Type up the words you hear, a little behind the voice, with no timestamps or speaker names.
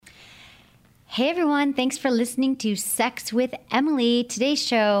Hey everyone, thanks for listening to Sex with Emily. Today's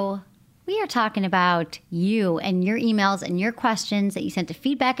show, we are talking about you and your emails and your questions that you sent to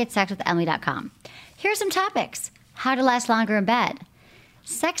feedback@sexwithemily.com. Here are some topics. How to last longer in bed.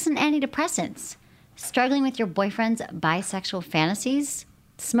 Sex and antidepressants. Struggling with your boyfriend's bisexual fantasies.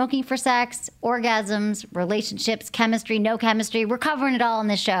 Smoking for sex, orgasms, relationships, chemistry, no chemistry. We're covering it all in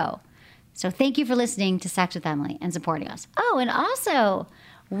this show. So thank you for listening to Sex with Emily and supporting us. Oh, and also,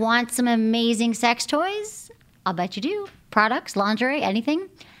 want some amazing sex toys? I'll bet you do. Products, lingerie, anything?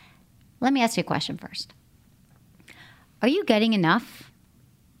 Let me ask you a question first. Are you getting enough?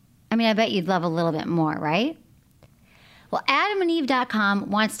 I mean, I bet you'd love a little bit more, right? Well, AdamandEve.com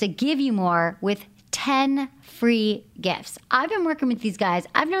wants to give you more with 10 free gifts. I've been working with these guys.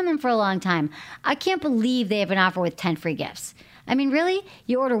 I've known them for a long time. I can't believe they have an offer with 10 free gifts. I mean, really?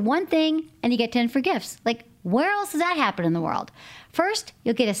 You order one thing and you get 10 free gifts. Like, where else does that happen in the world? First,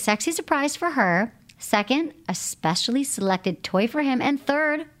 you'll get a sexy surprise for her. Second, a specially selected toy for him. And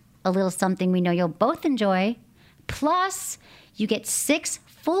third, a little something we know you'll both enjoy. Plus, you get 6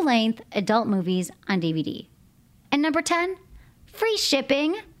 full-length adult movies on DVD. And number 10, free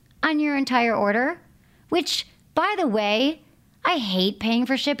shipping on your entire order. Which, by the way, I hate paying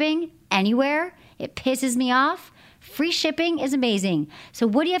for shipping anywhere. It pisses me off. Free shipping is amazing. So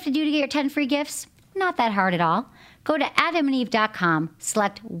what do you have to do to get your 10 free gifts? Not that hard at all. Go to AdamandEve.com,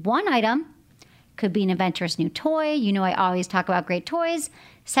 select one item. Could be an adventurous new toy. You know I always talk about great toys.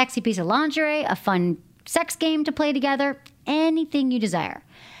 Sexy piece of lingerie, a fun sex game to play together. Anything you desire.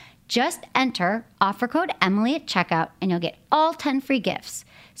 Just enter offer code Emily at checkout and you'll get all 10 free gifts.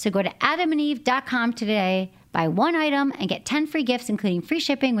 So go to AdamandEve.com today, buy one item, and get 10 free gifts, including free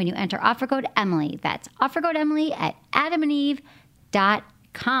shipping when you enter offer code Emily. That's offer code Emily at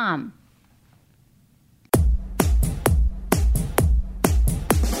AdamandEve.com.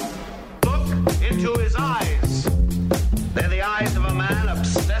 Into his eyes. They're the eyes of a man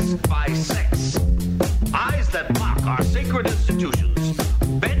obsessed by sex. Eyes that mock our sacred institutions.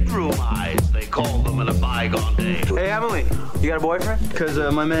 Bedroom eyes, they call them in a bygone day. Hey, Emily, you got a boyfriend? Because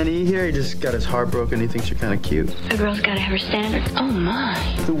my man E here, he just got his heart broken. He thinks you're kind of cute. A girl's got to have her standards. Oh, my.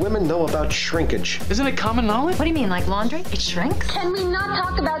 Do women know about shrinkage? Isn't it common knowledge? What do you mean, like laundry? It shrinks? Can we not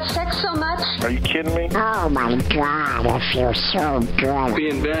talk about sex so much? Are you kidding me? Oh my God, I feel so good.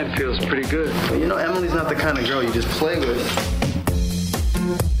 Being bad feels pretty good. Well, you know, Emily's not the kind of girl you just play with.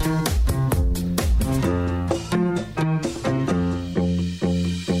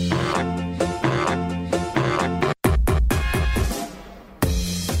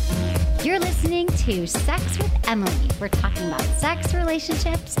 You're listening to Sex with Emily. We're talking about sex,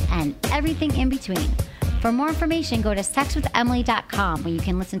 relationships, and everything in between. For more information, go to sexwithemily.com where you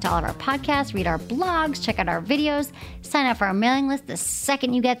can listen to all of our podcasts, read our blogs, check out our videos, sign up for our mailing list the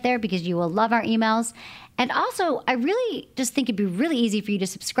second you get there because you will love our emails. And also, I really just think it'd be really easy for you to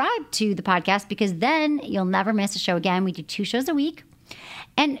subscribe to the podcast because then you'll never miss a show again. We do 2 shows a week.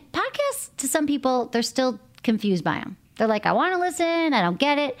 And podcasts, to some people, they're still confused by them. They're like, I want to listen, I don't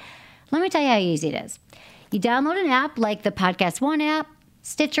get it. Let me tell you how easy it is. You download an app like the Podcast One app,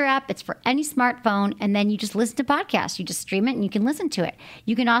 Stitcher app. It's for any smartphone, and then you just listen to podcasts. You just stream it, and you can listen to it.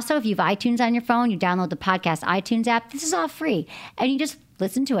 You can also, if you have iTunes on your phone, you download the Podcast iTunes app. This is all free, and you just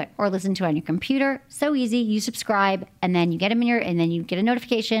listen to it or listen to it on your computer. So easy. You subscribe, and then you get them in your, and then you get a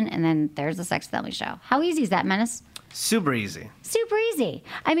notification, and then there's the Sex with Emily show. How easy is that, Menace? Super easy. Super easy.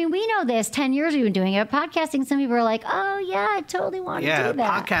 I mean, we know this. 10 years we've been doing it. Podcasting, some people are like, oh, yeah, I totally want to do that.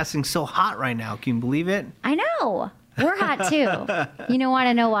 Yeah, podcasting's so hot right now. Can you believe it? I know. We're hot, too. You want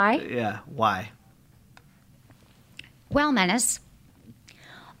to know why? Yeah, why? Well, Menace,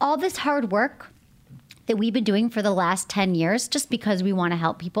 all this hard work that we've been doing for the last 10 years, just because we want to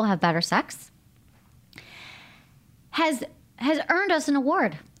help people have better sex, has earned us an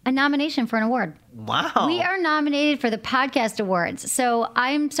award. A nomination for an award. Wow. We are nominated for the Podcast Awards. So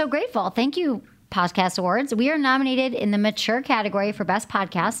I'm so grateful. Thank you, Podcast Awards. We are nominated in the mature category for Best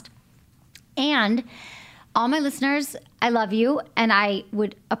Podcast. And all my listeners, I love you. And I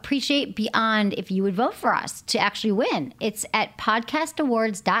would appreciate beyond if you would vote for us to actually win. It's at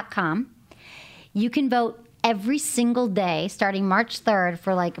podcastawards.com. You can vote every single day starting March 3rd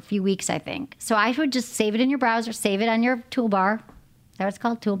for like a few weeks, I think. So I would just save it in your browser, save it on your toolbar. Is that what it's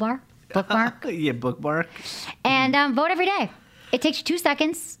called? Toolbar? Bookmark? Yeah, bookmark. And vote every day. It takes you 2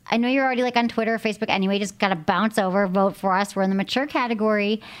 seconds. I know you're already like on Twitter or Facebook anyway. Just got to bounce over, vote for us. We're in the mature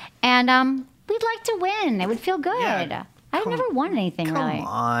category. And we'd like to win. It would feel good. Yeah, I've never won anything, really. Come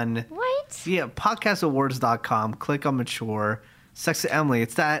on. What? Yeah, podcastawards.com. Click on mature. Sex with Emily.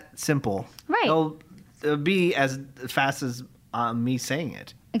 It's that simple. Right. It'll be as fast as me saying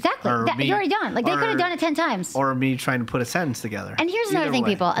it. Exactly. Or me- You're already done. Like, they could have done it 10 times. Or me trying to put a sentence together. And here's another thing, way.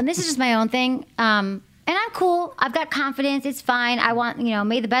 people, and this is just my own thing. And I'm cool. I've got confidence. It's fine. I want,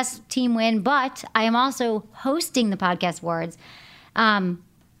 may the best team win. But I am also hosting the podcast awards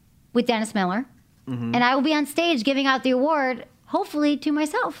with Dennis Miller. Mm-hmm. And I will be on stage giving out the award, hopefully to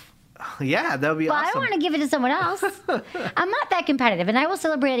myself. Yeah, that would be But awesome. I don't want to give it to someone else. I'm not that competitive, and I will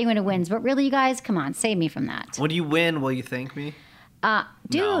celebrate anyone who wins. But really, you guys, come on, save me from that. When you win, will you thank me?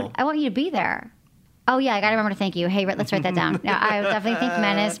 Dude, No. I want you to be there. Oh, yeah, I got to remember to thank you. Hey, let's write that down. No, I would definitely think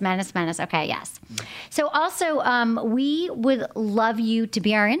Menace. Okay, yes. So also, we would love you to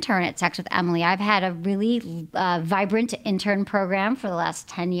be our intern at Sex with Emily. I've had a really vibrant intern program for the last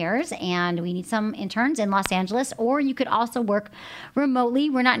 10 years, and we need some interns in Los Angeles, or you could also work remotely.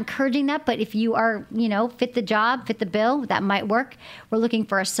 We're not encouraging that, but if you are, fit the job, fit the bill, that might work. We're looking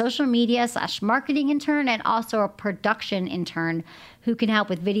for a social media / marketing intern and also a production intern who can help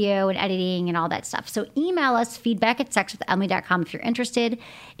with video and editing and all that stuff. So email us, feedback@sexwithemily.com if you're interested.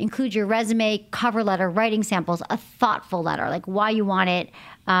 Include your resume, cover letter, writing samples, a thoughtful letter, like why you want it,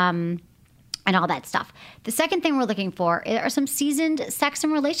 and all that stuff. The second thing we're looking for are some seasoned sex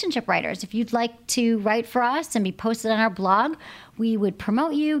and relationship writers. If you'd like to write for us and be posted on our blog, we would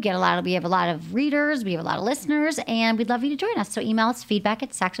promote you, we have a lot of readers, we have a lot of listeners, and we'd love you to join us. So email us,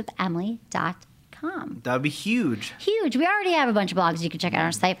 feedback@sexwithemily.com. That would be huge. Huge. We already have a bunch of blogs you can check out on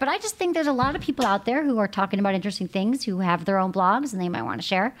our site, but I just think there's a lot of people out there who are talking about interesting things, who have their own blogs and they might want to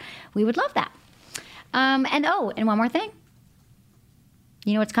share. We would love that. And one more thing.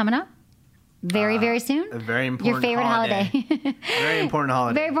 You know what's coming up? Very soon. A very important Your favorite holiday. Very important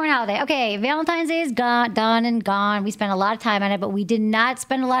holiday. Very important holiday. Okay, Valentine's Day is done and gone. We spent a lot of time on it, but we did not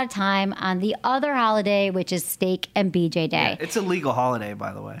spend a lot of time on the other holiday, which is Steak and BJ Day. Yeah, it's a legal holiday,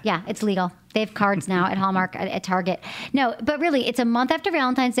 by the way. Yeah, it's legal. They have cards now at Hallmark, at Target. No, but really, it's a month after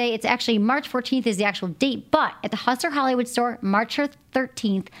Valentine's Day. It's actually March 14th is the actual date. But at the Hustler Hollywood store, March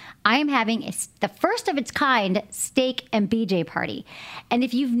 13th, I am having the first of its kind Steak and BJ party. And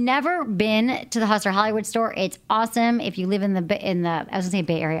if you've never been to the Hustler Hollywood store, it's awesome. If you live in the I was going to say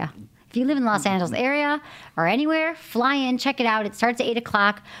Bay Area. If you live in the Los Angeles area or anywhere, fly in, check it out. It starts at 8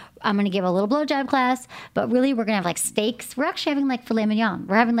 o'clock. I'm going to give a little blowjob class, but really we're going to have like steaks. We're actually having like filet mignon.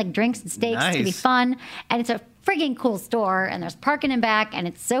 We're having like drinks and steaks. Nice. It's going to be fun. And it's a friggin' cool store, and there's parking and back, and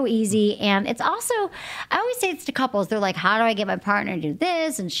it's so easy. And it's also, I always say it's to couples. They're like, how do I get my partner to do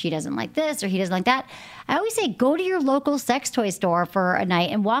this? And she doesn't like this or he doesn't like that. I always say, go to your local sex toy store for a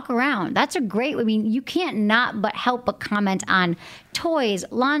night and walk around. That's you can't not but help but comment on toys,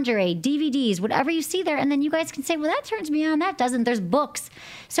 lingerie, DVDs, whatever you see there. And then you guys can say, well, that turns me on, that doesn't. There's books.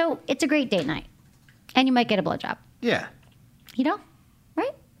 So it's a great date night. And you might get a blowjob. Yeah.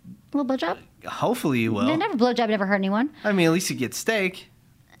 Right? A little blowjob. Hopefully you will. Never blowjob, never hurt anyone. I mean, at least you get steak.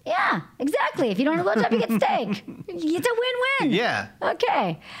 Yeah, exactly. If you don't have a blowjob, you get steak. It's a win-win. Yeah.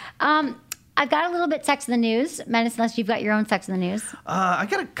 Okay. I've got a little bit sex in the news. Menace, unless you've got your own sex in the news. I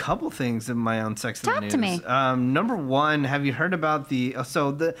got a couple things in my own sex in the news. Talk to me. Number one, have you heard about the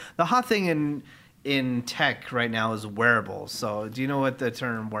hot thing in tech right now is wearables. So do you know what the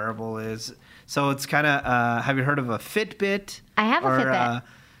term wearable is? So it's kind of, have you heard of a Fitbit? I have a Fitbit.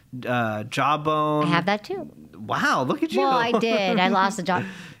 Jawbone. I have that too. Wow, look at you. Well, I did. I lost a job.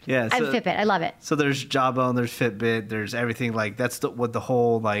 Yeah, I have a Fitbit. I love it. So there's Jawbone, there's Fitbit, there's everything like that's what the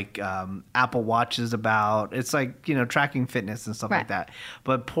whole Apple Watch is about. It's like tracking fitness and stuff like that.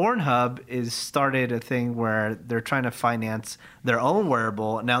 But Pornhub is started a thing where they're trying to finance their own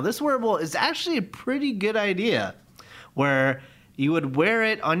wearable. Now this wearable is actually a pretty good idea, where you would wear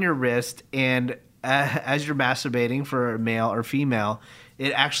it on your wrist, and as you're masturbating for a male or female,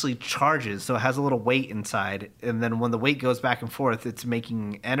 it actually charges. So it has a little weight inside. And then when the weight goes back and forth, it's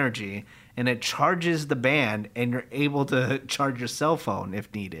making energy. And it charges the band, and you're able to charge your cell phone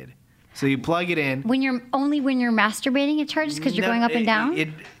if needed. So you plug it in. When you're masturbating, it charges because you're going up and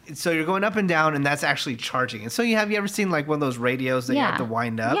down? So you're going up and down, and that's actually charging. And so have you ever seen like one of those radios that you have to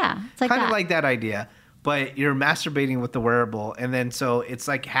wind up? Yeah, it's like kind of like that idea. But you're masturbating with the wearable, and then so it's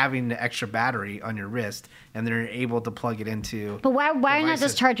like having the extra battery on your wrist, and then you're able to plug it into. But why not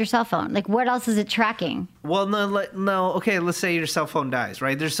just charge your cell phone? Like, what else is it tracking? Well, no. Okay, let's say your cell phone dies,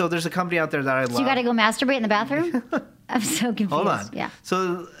 right? There's a company out there that I love. So you got to go masturbate in the bathroom? I'm so confused. Hold on. Yeah.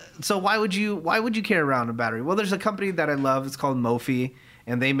 So why would you carry around a battery? Well, there's a company that I love. It's called Mophie.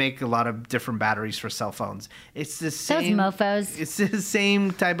 And they make a lot of different batteries for cell phones. It's the same. Those mofos. It's the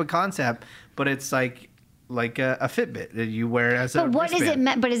same type of concept, but it's like like a Fitbit that you wear as a But what is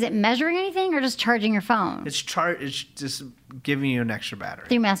it? But is it measuring anything or just charging your phone? It's just giving you an extra battery.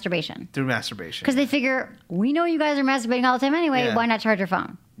 Through masturbation. Because they figure, we know you guys are masturbating all the time anyway. Why not charge your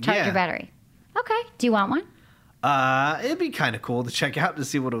phone? Charge your battery. Okay. Do you want one? It'd be kind of cool to check out to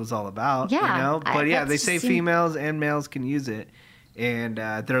see what it was was about. Yeah. You know? But they say females and males can use it. And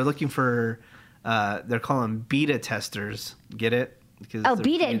they're looking for, they're calling beta testers. Get it?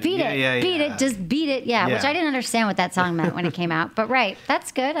 Beat it, just beat it. Yeah, which I didn't understand what that song meant when it came out. But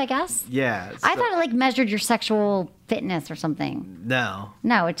that's good, I guess. Yeah. I thought it like measured your sexual fitness or something. No,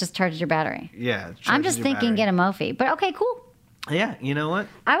 it just charges your battery. Yeah. I'm just thinking get a Mophie. But okay, cool. Yeah, you know what?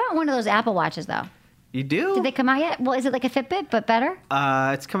 I want one of those Apple Watches though. You do? Did they come out yet? Well, is it like a Fitbit but better?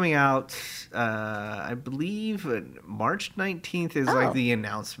 It's coming out, I believe March 19th is like the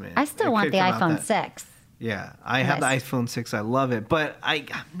announcement. I still want the iPhone 6. Yeah, I have the iPhone 6. I love it, but I'm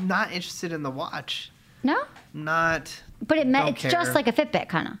not interested in the watch. No? Not. But it's just like a Fitbit,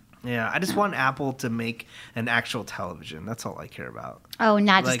 kind of. Yeah, I just want Apple to make an actual television. That's all I care about. Oh,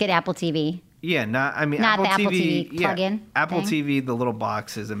 not just get Apple TV. Yeah, not Apple the Apple TV plug-in. Apple TV, the little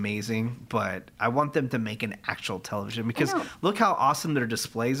box is amazing, but I want them to make an actual television because look how awesome their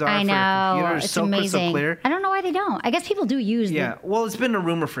displays are. I know, for computers. it's so amazing. Crystal clear. I don't know why they don't. I guess people do use. Yeah, well, it's been a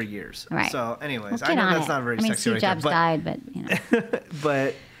rumor for years. Right. So, anyways, well, I know that's not very sexy Steve right Jobs there, died, but you know.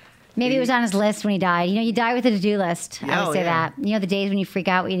 But maybe it was on his list when he died. You know, you die with a to-do list. I would say that. You know, the days when you freak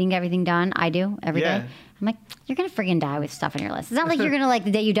out when you didn't get everything done. I do every day. I'm like, you're gonna friggin' die with stuff on your list. It's not like you're gonna like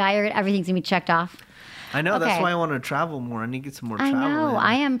the day you die, everything's gonna be checked off. I know. That's why I want to travel more. I need to get some more travel. I know.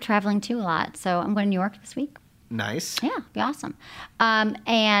 I am traveling too a lot, so I'm going to New York this week. Nice. Yeah, be awesome.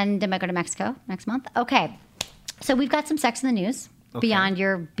 And I might go to Mexico next month. Okay, so we've got some sex in the news beyond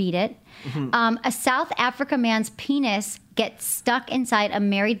your beat it. Mm-hmm. A South Africa man's penis gets stuck inside a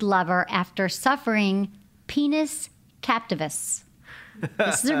married lover after suffering penis captivus.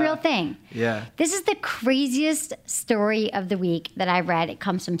 This is a real thing. Yeah. This is the craziest story of the week that I read. It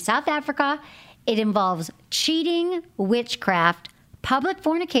comes from South Africa. It involves cheating, witchcraft, public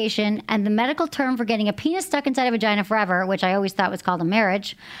fornication, and the medical term for getting a penis stuck inside a vagina forever, which I always thought was called a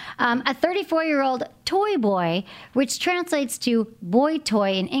marriage. A 34-year-old toy boy, which translates to boy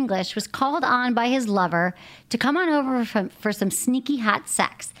toy in English, was called on by his lover to come on over for some sneaky hot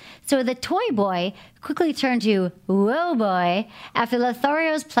sex. So the toy boy quickly turned to whoa boy after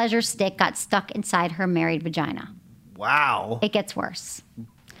Lothario's pleasure stick got stuck inside her married vagina. Wow. It gets worse.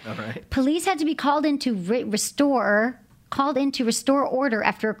 All right. Police had to be called in to restore order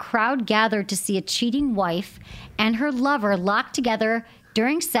after a crowd gathered to see a cheating wife and her lover locked together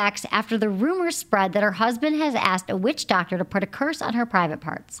during sex after the rumor spread that her husband has asked a witch doctor to put a curse on her private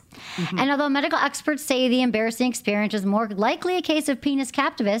parts. Mm-hmm. And although medical experts say the embarrassing experience is more likely a case of penis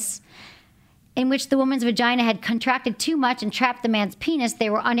captivus, in which the woman's vagina had contracted too much and trapped the man's penis, they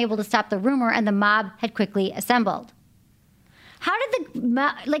were unable to stop the rumor and the mob had quickly assembled. How did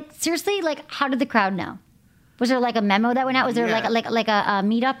how did the crowd know? Was there like a memo that went out? Was there like a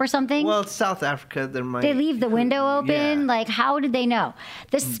meetup or something? Well, it's South Africa. They leave the window open? Yeah. Like, how did they know?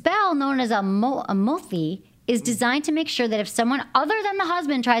 The spell known as a mothi is designed to make sure that if someone other than the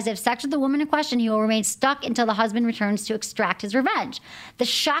husband tries to have sex with the woman in question, he will remain stuck until the husband returns to extract his revenge. The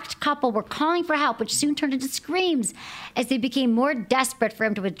shocked couple were calling for help, which soon turned into screams as they became more desperate for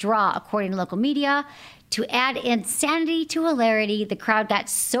him to withdraw, according to local media. To add insanity to hilarity, the crowd got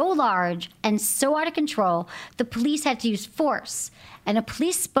so large and so out of control, the police had to use force. And a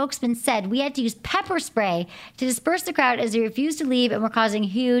police spokesman said, "We had to use pepper spray to disperse the crowd as they refused to leave and were causing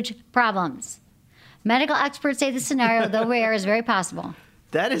huge problems." Medical experts say the scenario, though rare, is very possible.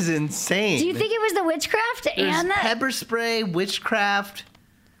 That is insane. Do you think it was the witchcraft and the pepper spray, witchcraft,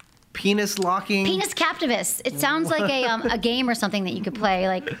 penis locking? Penis captivus. It sounds like a game or something that you could play.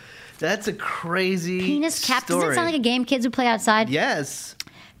 Like that's a crazy penis captivus. Story. Doesn't it sound like a game kids would play outside? Yes.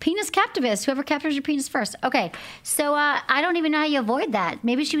 Penis captivus, whoever captures your penis first. Okay, so I don't even know how you avoid that.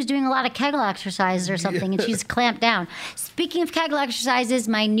 Maybe she was doing a lot of Kegel exercises or something, and she's clamped down. Speaking of Kegel exercises,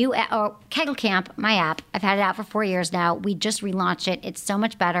 my new Kegel Camp, my app, I've had it out for 4 years now. We just relaunched it. It's so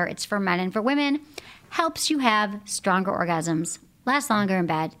much better. It's for men and for women. Helps you have stronger orgasms. Last longer in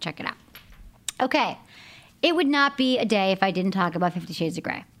bed. Check it out. Okay, it would not be a day if I didn't talk about 50 Shades of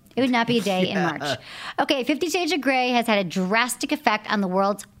Grey. It would not be a day in March. Okay, 50 Shades of Grey has had a drastic effect on the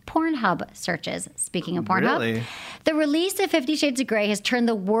world's Pornhub searches. Speaking of Pornhub, really? The release of 50 Shades of Grey has turned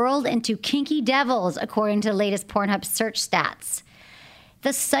the world into kinky devils, according to the latest Pornhub search stats.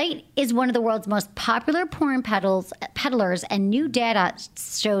 The site is one of the world's most popular porn peddlers, and new data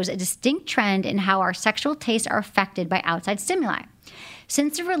shows a distinct trend in how our sexual tastes are affected by outside stimuli.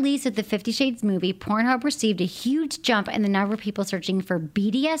 Since the release of the 50 Shades movie, Pornhub received a huge jump in the number of people searching for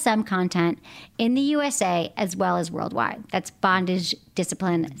BDSM content in the USA as well as worldwide. That's bondage,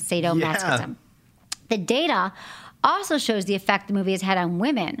 discipline, sadomasochism. The data also shows the effect the movie has had on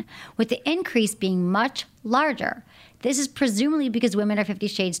women, with the increase being much larger. This is presumably because women are 50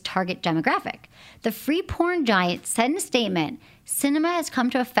 Shades' target demographic. The free porn giant said in a statement, "Cinema has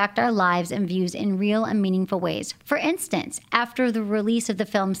come to affect our lives and views in real and meaningful ways. For instance, after the release of the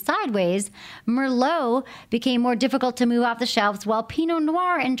film Sideways, Merlot became more difficult to move off the shelves, while Pinot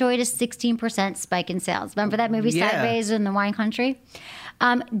Noir enjoyed a 16% spike in sales." Remember that movie Sideways in the wine country?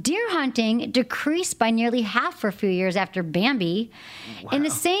 Deer hunting decreased by nearly half for a few years after Bambi. Wow. In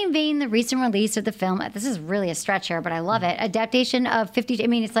the same vein, the recent release of the film, this is really a stretch here, but I love it, adaptation of 50, I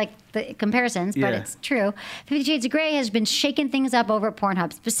mean, it's like the comparisons, but it's true. 50 Shades of Grey has been shaking things up over at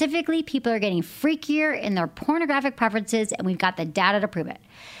Pornhub. Specifically, people are getting freakier in their pornographic preferences, and we've got the data to prove it.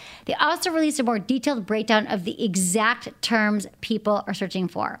 They also released a more detailed breakdown of the exact terms people are searching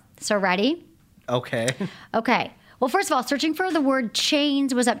for. So ready? Okay. Well, first of all, searching for the word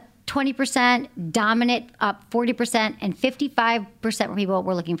chains was up 20%, dominant up 40%, and 55% of people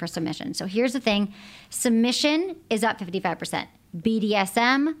were looking for submission. So here's the thing. Submission is up 55%.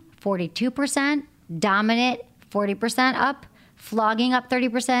 BDSM, 42%. Dominant, 40% up. Flogging up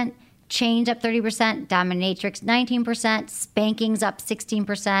 30%. Chains up 30%. Dominatrix, 19%. Spanking's up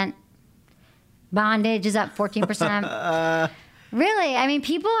 16%. Bondage is up 14%. Really? I mean,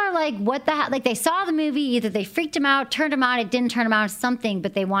 people are like, what the hell? Like, they saw the movie, either they freaked them out, turned them on, it didn't turn them on, something,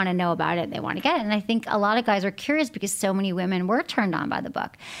 but they want to know about it. They want to get it. And I think a lot of guys are curious because so many women were turned on by the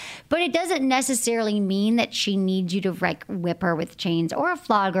book. But it doesn't necessarily mean that she needs you to, like, whip her with chains or a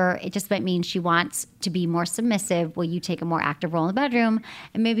flogger. It just might mean she wants to be more submissive. Will you take a more active role in the bedroom?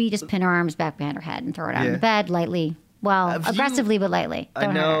 And maybe you just pin her arms back behind her head and throw it out on the bed lightly. Well, aggressively, but lightly. I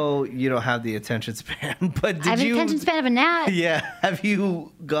know you don't have the attention span, but did you... I have the attention span of a gnat. Yeah. Have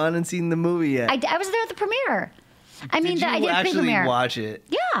you gone and seen the movie yet? I was there at the premiere. I did you actually watch it?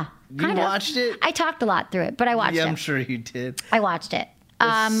 Yeah. You watched it? I talked a lot through it, but I watched it. Yeah, I'm sure you did. I watched it.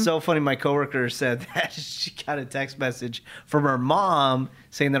 It's so funny. My coworker said that she got a text message from her mom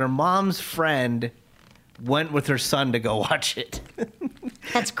saying that her mom's friend went with her son to go watch it.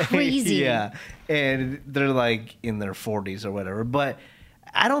 That's crazy. Yeah. And they're like in their 40s or whatever. But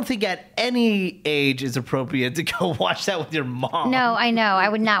I don't think at any age is appropriate to go watch that with your mom. No, I know. I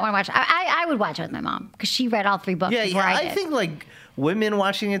would not want to watch it. I would watch it with my mom because she read all 3 books before I did. I think like women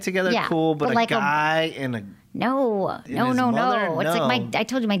watching it together cool, but like a guy and a... No. It's no. like I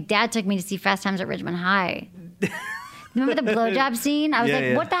told you, my dad took me to see Fast Times at Ridgemont High. Remember the blowjob scene? I was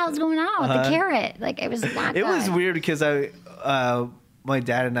like, what the hell's going on with the carrot? Like, it was not It good. was weird because my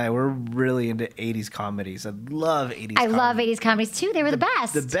dad and I were really into 80s comedies. I love 80s comedies. I love 80s comedies, too. They were the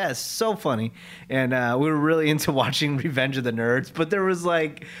best. The best. So funny. And we were really into watching Revenge of the Nerds. But there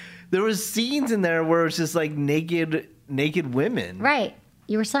was scenes in there where it was just like naked women. Right.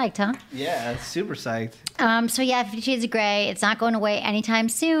 You were psyched, huh? Yeah, super psyched. 50 Shades of Grey, it's not going away anytime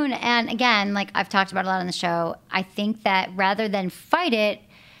soon. And again, like I've talked about a lot on the show, I think that rather than fight it,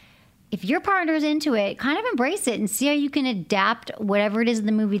 if your partner's into it, kind of embrace it and see how you can adapt whatever it is in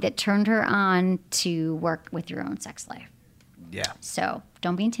the movie that turned her on to work with your own sex life. Yeah. So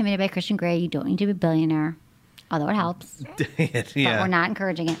don't be intimidated by Christian Grey. You don't need to be a billionaire, although it helps. But we're not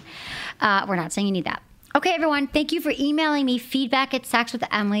encouraging it. We're not saying you need that. Okay, everyone, thank you for emailing me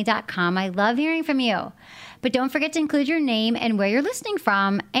feedback@sexwithemily.com. I love hearing from you. But don't forget to include your name and where you're listening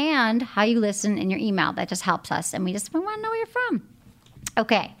from and how you listen in your email. That just helps us, and we want to know where you're from.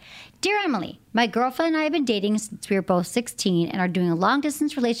 Okay. Dear Emily, my girlfriend and I have been dating since we were both 16 and are doing a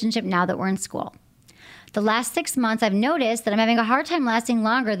long-distance relationship now that we're in school. The last 6 months, I've noticed that I'm having a hard time lasting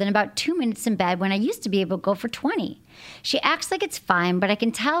longer than about 2 minutes in bed when I used to be able to go for 20. She acts like it's fine, but I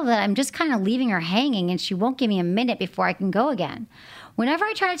can tell that I'm just kind of leaving her hanging and she won't give me a minute before I can go again. Whenever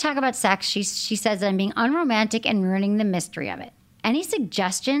I try to talk about sex, she says that I'm being unromantic and ruining the mystery of it. Any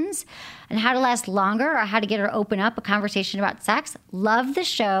suggestions on how to last longer or how to get her to open up a conversation about sex? Love the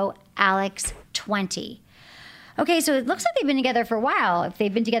show, Alex20. Okay, so it looks like they've been together for a while. If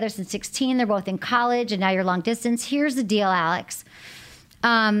they've been together since 16, they're both in college, and now you're long distance. Here's the deal, Alex.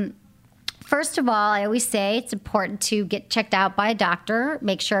 First of all, I always say it's important to get checked out by a doctor,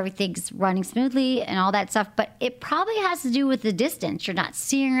 make sure everything's running smoothly and all that stuff. But it probably has to do with the distance. You're not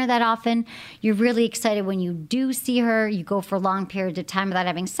seeing her that often. You're really excited when you do see her. You go for long periods of time without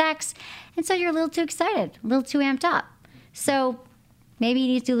having sex. And so you're a little too excited, a little too amped up. So Maybe you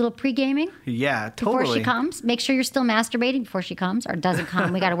need to do a little pre-gaming. Yeah, totally. Before she comes. Make sure you're still masturbating before she comes or doesn't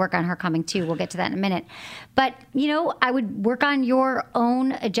come. We got to work on her coming too. We'll get to that in a minute. But, I would work on your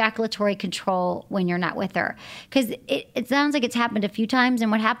own ejaculatory control when you're not with her. Because it sounds like it's happened a few times.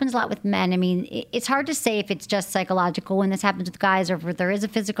 And what happens a lot with men, it's hard to say if it's just psychological when this happens with guys or if there is a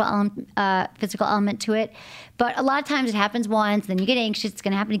physical element to it. But a lot of times it happens once, then you get anxious, it's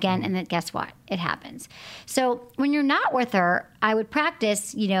going to happen again, and then guess what? It happens. So when you're not with her, I would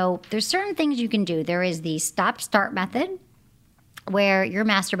practice, there's certain things you can do. There is the stop-start method where you're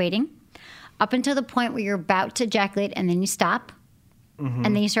masturbating up until the point where you're about to ejaculate, and then you stop, and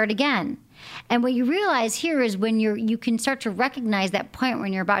then you start again. And what you realize here is when you can start to recognize that point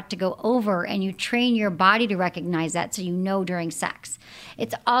when you're about to go over, and you train your body to recognize that so you know during sex.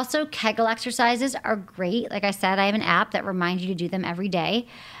 It's also Kegel exercises are great. Like I said, I have an app that reminds you to do them every day.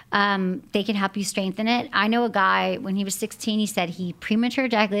 They can help you strengthen it. I know a guy, when he was 16, he said he premature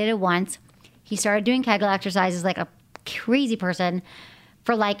ejaculated once. He started doing Kegel exercises like a crazy person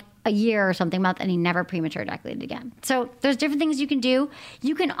for like a year or something month, and he never premature ejaculated again. So there's different things you can do.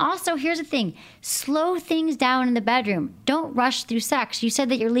 You can also, here's the thing, slow things down in the bedroom. Don't rush through sex. You said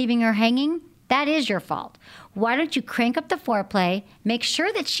that you're leaving her hanging. That is your fault. Why don't you crank up the foreplay, make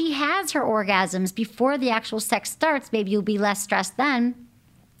sure that she has her orgasms before the actual sex starts. Maybe you'll be less stressed then.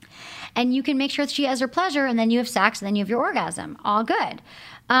 And you can make sure that she has her pleasure, and then you have sex, and then you have your orgasm. All good.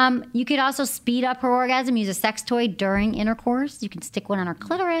 You could also speed up her orgasm, use a sex toy during intercourse. You can stick one on her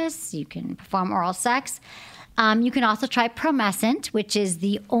clitoris. You can perform oral sex. You can also try Promescent, which is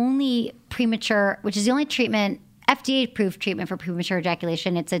the only treatment, FDA-approved treatment for premature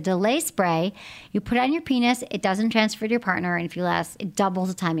ejaculation. It's a delay spray. You put it on your penis. It doesn't transfer to your partner, and if you last, it doubles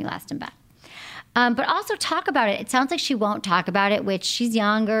the time you last in bed. But also talk about it. It sounds like she won't talk about it, which she's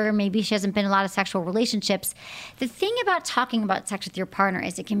younger. Maybe she hasn't been in a lot of sexual relationships. The thing about talking about sex with your partner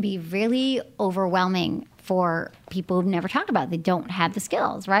is it can be really overwhelming for people who've never talked about it. They don't have the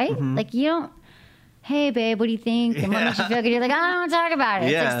skills, right? Like you don't, hey, babe, what do you think? And what makes you feel good? You're like, I don't want to talk about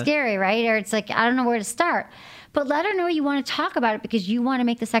it. It's like scary, right? Or it's like, I don't know where to start. But let her know you want to talk about it because you want to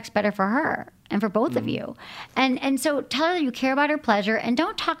make the sex better for her and for both of you. And so tell her you care about her pleasure, and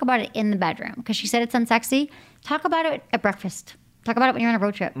don't talk about it in the bedroom because she said it's unsexy. Talk about it at breakfast. Talk about it when you're on a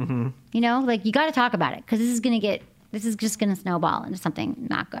road trip. You got to talk about it because this is just going to snowball into something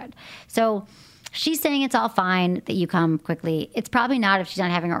not good. So she's saying it's all fine that you come quickly. It's probably not if she's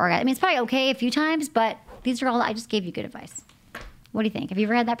not having her orgasm. It's probably okay a few times, but these are all, I just gave you good advice. What do you think? Have you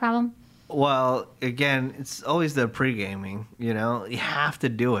ever had that problem? Well, again, it's always the pre-gaming, you have to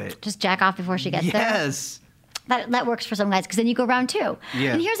do it. Just jack off before she gets there? Yes. That works for some guys because then you go round two.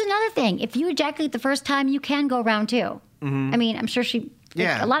 Yeah. And here's another thing. If you ejaculate the first time, you can go round two. I'm sure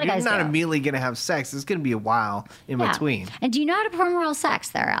a lot of guys you're not do. Immediately going to have sex. It's going to be a while in between. And do you know how to perform oral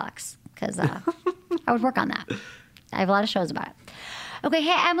sex there, Alex? Because I would work on that. I have a lot of shows about it. Okay,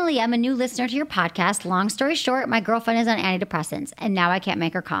 hey, Emily, I'm a new listener to your podcast. Long story short, my girlfriend is on antidepressants, and now I can't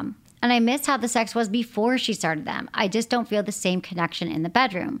make her come. And I miss how the sex was before she started them. I just don't feel the same connection in the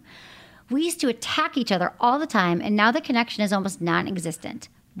bedroom. We used to attack each other all the time, and now the connection is almost non-existent.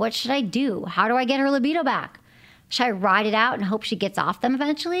 What should I do? How do I get her libido back? Should I ride it out and hope she gets off them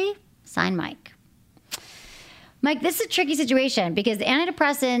eventually? Sign, Mike. Mike, this is a tricky situation because the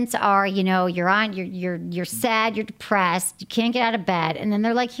antidepressants are, you're sad, you're depressed, you can't get out of bed, and then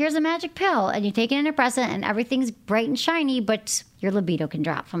they're like, here's a magic pill, and you take an antidepressant and everything's bright and shiny, but your libido can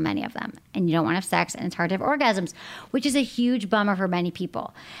drop from many of them, and you don't want to have sex, and it's hard to have orgasms, which is a huge bummer for many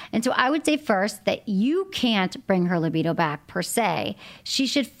people. And so I would say first that you can't bring her libido back per se. She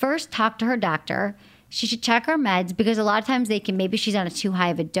should first talk to her doctor. She should check her meds because a lot of times maybe she's on a too high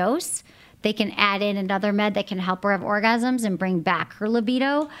of a dose. They can add in another med that can help her have orgasms and bring back her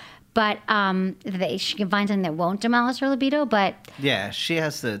libido. But she can find something that won't demolish her libido. But yeah, she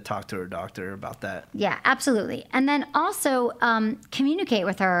has to talk to her doctor about that. Yeah, absolutely. And then also communicate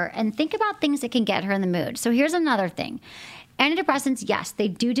with her and think about things that can get her in the mood. So here's another thing. Antidepressants, yes, they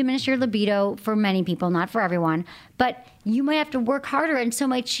do diminish your libido for many people, not for everyone. But you might have to work harder, and so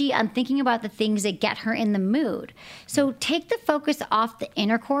might she, on thinking about the things that get her in the mood. So take the focus off the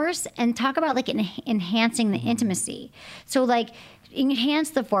intercourse and talk about enhancing the intimacy. So enhance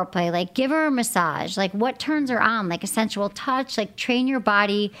the foreplay, give her a massage, what turns her on, a sensual touch, train your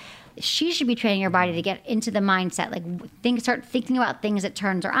body. She should be training her body to get into the mindset. Start thinking about things that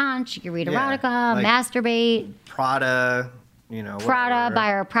turns her on. She can read erotica, masturbate. Prada, Prada, buy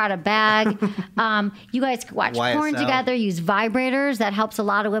her a Prada bag. You guys can watch porn together, use vibrators. That helps a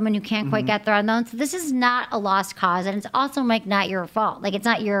lot of women who can't quite get their own. So this is not a lost cause, and it's also, Mike, not your fault. It's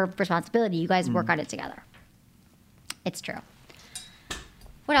not your responsibility. You guys work on it together. It's true.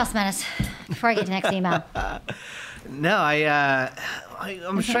 What else, Menace? Before I get to the next email. No,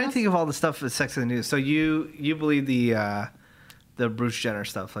 I'm trying to think of all the stuff with Sex in the News. So you believe the Bruce Jenner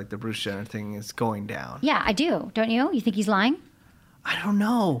stuff, like the Bruce Jenner thing, is going down? Yeah, I do. Don't you? You think he's lying? I don't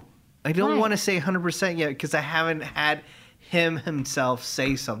know. I don't Why? want to say 100% yet because I haven't had him himself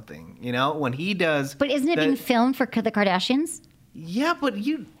say something. You know, when he does. But isn't it being filmed for the Kardashians? Yeah, but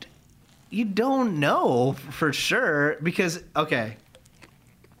you don't know for sure because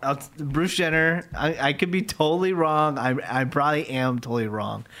Bruce Jenner. I could be totally wrong. I probably am totally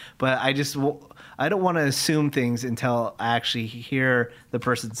wrong, but I don't want to assume things until I actually hear the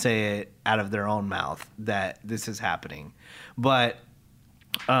person say it out of their own mouth that this is happening. But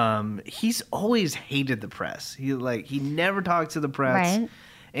he's always hated the press. He never talked to the press. Right.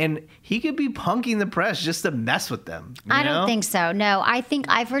 And he could be punking the press just to mess with them. I don't think so. No, I think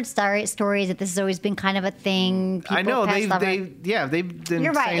I've heard stories that this has always been kind of a thing. I know they've been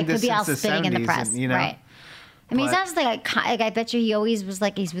You're right. saying It this could be all since the spitting in the 70s, press, and, you know? right? I mean, he sounds like I bet you he always was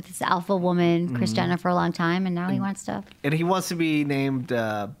like he's with this alpha woman, Kris Jenner, for a long time, and now he wants to. And he wants to be named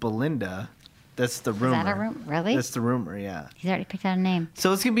Belinda. That's the rumor. Is that a rumor? Really? That's the rumor. Yeah. He's already picked out a name.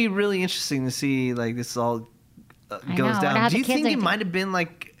 So it's gonna be really interesting to see like this all goes down. Do you think it might have been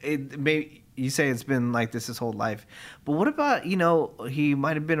like it? Maybe you say it's been like this his whole life, but what about he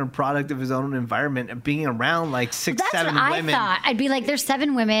might have been a product of his own environment and being around like 6, That's 7 what women. I thought. I'd be like, there's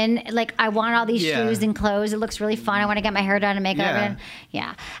 7 women. Like, I want all these shoes and clothes. It looks really fun. I want to get my hair done and makeup.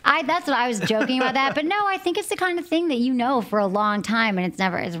 Yeah. That's what I was joking about that. But no, I think it's the kind of thing that for a long time, and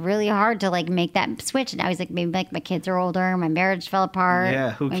it's really hard to like make that switch. And now he's like, maybe like my kids are older, my marriage fell apart.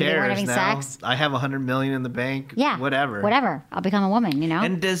 Yeah, who maybe they weren't cares having now? sex. I have $100 million in the bank. Yeah, whatever. I'll become a woman.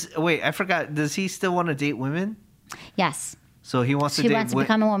 And I forgot. Does he still want to date women? Yes. So he wants to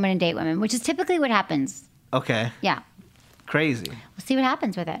become a woman and date women, which is typically what happens. Okay. Yeah. Crazy. We'll see what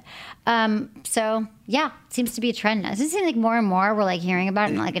happens with it. So yeah, it seems to be a trend now. It seems like more and more we're like hearing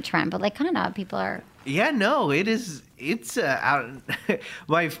about it, not like a trend, but like kind of people are. Yeah, no, it is. It's out.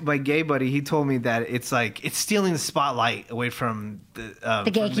 My gay buddy, he told me that it's like it's stealing the spotlight away from the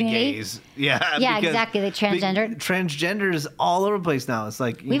gay community. The gays. Yeah, Yeah, exactly. The transgendered. Transgenders all over the place now. It's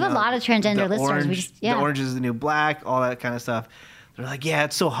like we have a lot of transgender listeners. The orange is the new black, all that kind of stuff. They're like, yeah,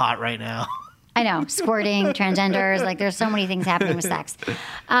 it's so hot right now. I know, squirting, transgenders, like there's so many things happening with sex.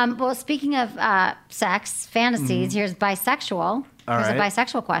 Well, speaking of sex, fantasies, here's bisexual. Here's a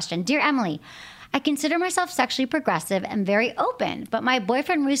bisexual question. Dear Emily, I consider myself sexually progressive and very open, but my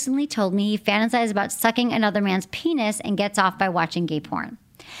boyfriend recently told me he fantasizes about sucking another man's penis and gets off by watching gay porn.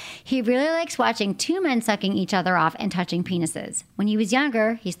 He really likes watching 2 men sucking each other off and touching penises. When he was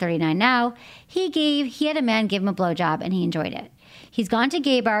younger, he's 39 now, he had a man give him a blowjob and he enjoyed it. He's gone to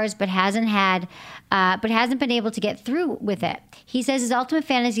gay bars, but hasn't been able to get through with it. He says his ultimate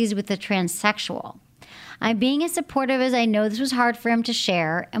fantasy is with a transsexual. I'm being as supportive as I know this was hard for him to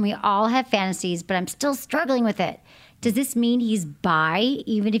share, and we all have fantasies, but I'm still struggling with it. Does this mean he's bi,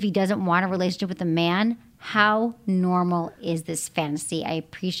 even if he doesn't want a relationship with a man? How normal is this fantasy? I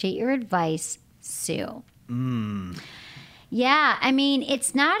appreciate your advice, Sue. Yeah, I mean,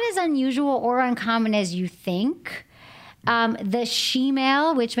 it's not as unusual or uncommon as you think. The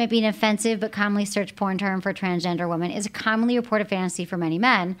she-male, which might be an offensive but commonly searched porn term for transgender women, is a commonly reported fantasy for many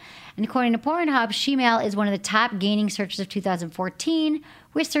men. And according to Pornhub, she-male is one of the top gaining searches of 2014,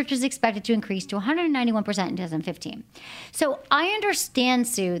 with searches expected to increase to 191% in 2015. So I understand,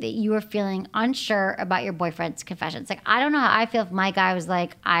 Sue, that you are feeling unsure about your boyfriend's confessions. Like, I don't know how I feel if my guy was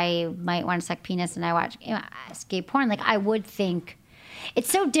like, I might want to suck penis and I watch gay porn. Like, I would think...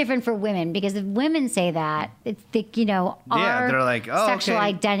 It's so different for women because if women say that, it's our they're like, oh, sexual okay.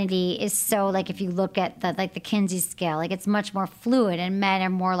 identity is so like if you look at the Kinsey scale, like it's much more fluid, and men are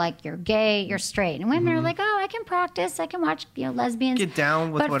more like you're gay, you're straight, and women are like, oh, I can practice, I can watch lesbians, get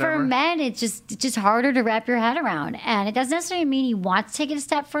down with but whatever. For men, it's just harder to wrap your head around, and it doesn't necessarily mean he wants to take it a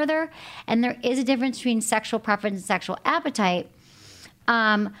step further. And there is a difference between sexual preference and sexual appetite.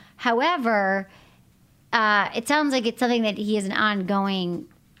 However. It sounds like it's something that he has an ongoing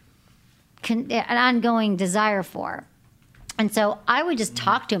desire for. And so I would just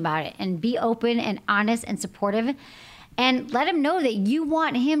talk to him about it and be open and honest and supportive and let him know that you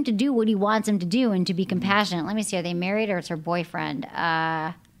want him to do what he wants him to do and to be compassionate. Let me see, are they married or it's her boyfriend?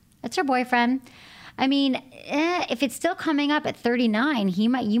 It's her boyfriend. I mean, if it's still coming up at 39, you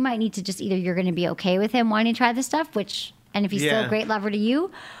might need to just either you're going to be okay with him wanting to try this stuff, and if he's still a great lover to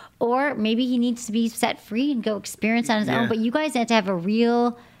you, or maybe he needs to be set free and go experience on his own. But you guys have to have a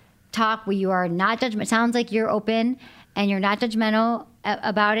real talk where you are not judgmental. It sounds like you're open and you're not judgmental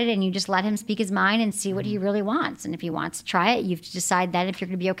about it, and you just let him speak his mind and see what he really wants. And if he wants to try it, you have to decide then if you're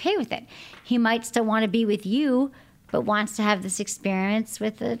going to be okay with it. He might still want to be with you, but wants to have this experience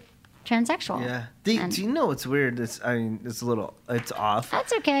with a transsexual. Yeah. Do you know what's weird? It's off.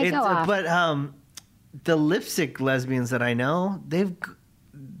 That's okay. Go off. But the lipstick lesbians that I know,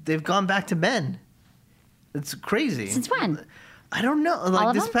 they've gone back to men. It's crazy. Since when? I don't know.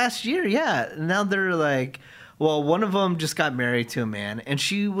 Like this past year, yeah. Now they're like, well, one of them just got married to a man, and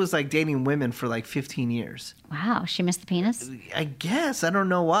she was like dating women for like 15 years. Wow, she missed the penis? I guess. I don't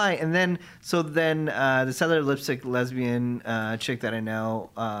know why. And then, this other lipstick lesbian chick that I know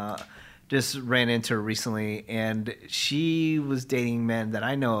just ran into her recently, and she was dating men that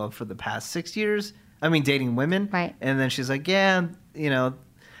I know of for the past 6 years. I mean, dating women. Right. And then she's like, yeah,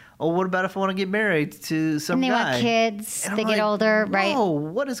 what about if I want to get married to some guy? And they want kids. They get older, right? Oh,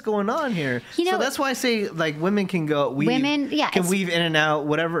 what is going on here? So that's why I say, like, women can weave in and out.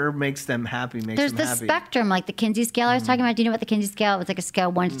 Whatever makes them happy There's the spectrum, like the Kinsey scale I was talking about. Do you know what the Kinsey scale? It's like a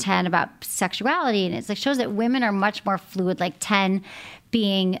scale 1 to 10 about sexuality, and it shows that women are much more fluid, like 10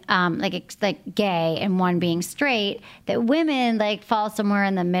 being like gay and 1 being straight, that women like fall somewhere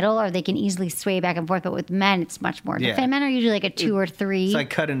in the middle, or they can easily sway back and forth. But with men, it's much more different. Men are usually like a 2 or 3. It's like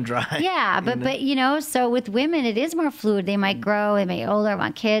cut and dry. Yeah, but so with women, it is more fluid. They might grow, they may get older,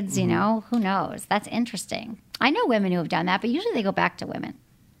 want kids. Who knows? That's interesting. I know women who have done that, but usually they go back to women.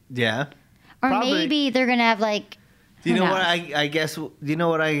 Yeah. Or maybe they're gonna have like. Do you know what I guess? Do you know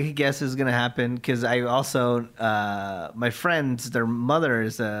what I guess is going to happen? Because I also, my friends, their mother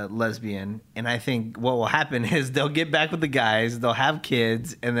is a lesbian, and I think what will happen is they'll get back with the guys, they'll have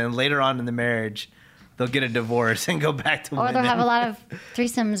kids, and then later on in the marriage, they'll get a divorce and go back to women. Or they'll have a lot of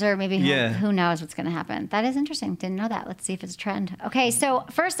threesomes, or maybe who knows what's going to happen. That is interesting. Didn't know that. Let's see if it's a trend. Okay, so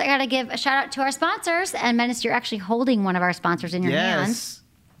first I got to give a shout out to our sponsors, and Menace, you're actually holding one of our sponsors in your hands.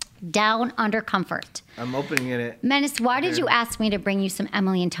 Down Under Comfort. I'm opening it. Menace, why did you ask me to bring you some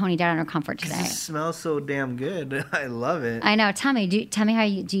Emily and Tony Down Under Comfort today? It smells so damn good. I love it. I know. Tell me how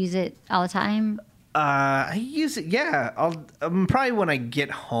you use it all the time? I use it. Yeah, probably when I get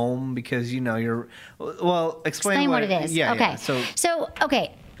home, because you're. Well, explain what it is. Yeah. Okay. Yeah, so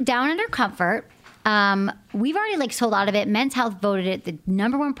Down Under Comfort. We've already sold out of it. Men's Health voted it the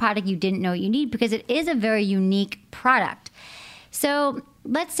 #1 product you didn't know you need, because it is a very unique product. So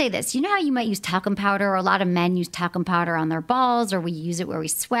let's say this. You know how you might use talcum powder, or a lot of men use talcum powder on their balls, or we use it where we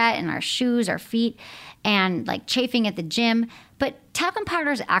sweat in our shoes, our feet, and like chafing at the gym. But talcum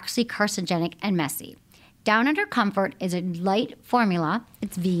powder is actually carcinogenic and messy. Down Under Comfort is a light formula.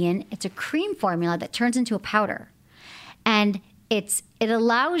 It's vegan. It's a cream formula that turns into a powder. And it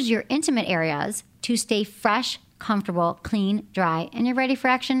allows your intimate areas to stay fresh, comfortable, clean, dry, and you're ready for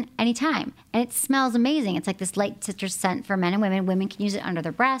action anytime. And it smells amazing. It's like this light citrus scent for men and women. Women can use it under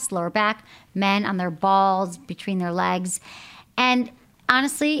their breasts, lower back, men on their balls, between their legs. And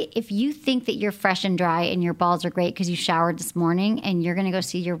honestly, if you think that you're fresh and dry and your balls are great because you showered this morning and you're going to go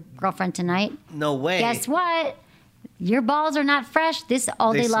see your girlfriend tonight, no way. Guess what? Your balls are not fresh. This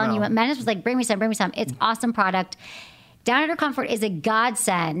all day long. You went. Menace was like, bring me some, bring me some. It's awesome product. Down Under Comfort is a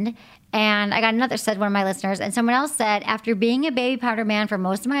godsend. And I got another, said one of my listeners, and someone else said, after being a baby powder man for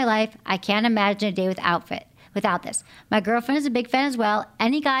most of my life, I can't imagine a day without this. My girlfriend is a big fan as well.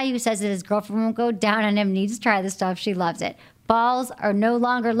 Any guy who says that his girlfriend won't go down on him needs to try this stuff. She loves it. Balls are no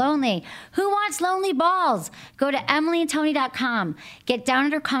longer lonely. Who wants lonely balls? Go to emilyandtony.com. Get Down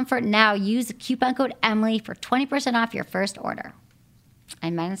Under Comfort now. Use the coupon code Emily for 20% off your first order.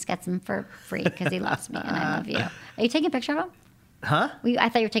 And Menace gets them for free because he loves me and I love you. Are you taking a picture of him? Huh? I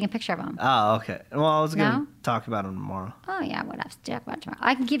thought you were taking a picture of him. Oh, okay. Well, I was going to talk about him tomorrow. Oh, yeah. What else? Talk about tomorrow.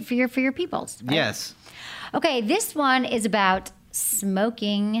 I can give for your peoples. Right? Yes. Okay. This one is about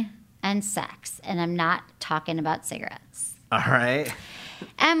smoking and sex, and I'm not talking about cigarettes. All right.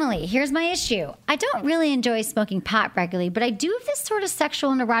 Emily, here's my issue. I don't really enjoy smoking pot regularly, but I do have this sort of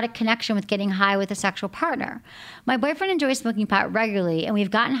sexual and erotic connection with getting high with a sexual partner. My boyfriend enjoys smoking pot regularly, and we've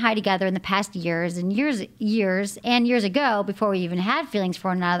gotten high together in the past years ago before we even had feelings for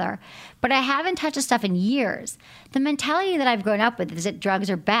one another. But I haven't touched the stuff in years. The mentality that I've grown up with is that drugs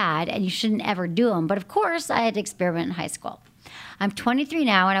are bad and you shouldn't ever do them. But of course, I had to experiment in high school. I'm 23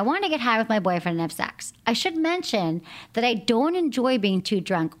 now, and I want to get high with my boyfriend and have sex. I should mention that I don't enjoy being too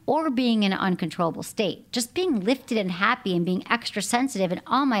drunk or being in an uncontrollable state. Just being lifted and happy and being extra sensitive in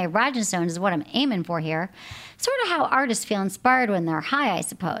all my erogenous zones is what I'm aiming for here. Sort of how artists feel inspired when they're high, I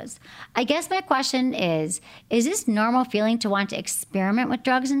suppose. I guess my question is this normal feeling to want to experiment with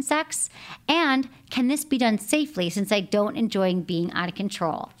drugs and sex? And can this be done safely since I don't enjoy being out of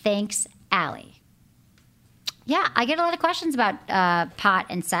control? Thanks, Allie. Yeah, I get a lot of questions about pot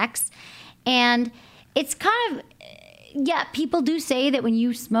and sex. And it's kind of, yeah, people do say that when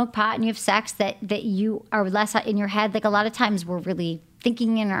you smoke pot and you have sex that you are less in your head. Like a lot of times we're really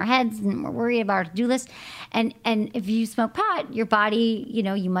thinking in our heads and we're worried about our to-do list. And if you smoke pot, your body,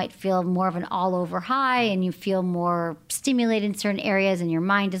 you might feel more of an all-over high and you feel more stimulated in certain areas and your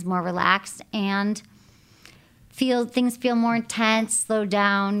mind is more relaxed and things feel more intense, slow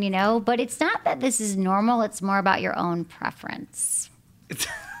down, But it's not that this is normal. It's more about your own preference.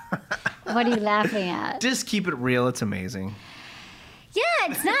 What are you laughing at? Just keep it real. It's amazing. Yeah,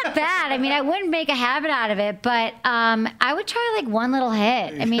 it's not bad. I mean, I wouldn't make a habit out of it, but I would try like one little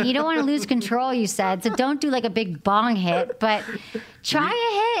hit. I mean, you don't want to lose control, you said, so don't do like a big bong hit, but try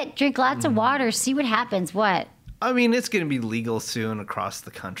a hit. Drink lots of water. See what happens. What? I mean, it's going to be legal soon across the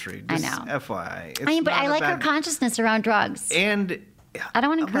country. Just I know. FYI. But I like her consciousness around drugs. And I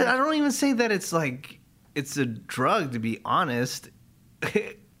don't want to encourage. But I don't even say that it's a drug, to be honest.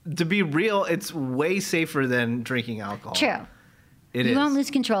 To be real, it's way safer than drinking alcohol. True. You won't lose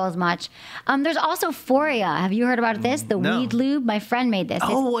control as much. There's also Foria. Have you heard about this? The weed lube. My friend made this.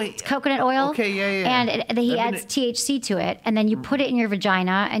 It's coconut oil. Okay, yeah. And he adds THC to it, and then you put it in your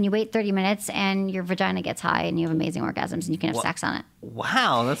vagina, and you wait 30 minutes, and your vagina gets high, and you have amazing orgasms, and you can have sex on it.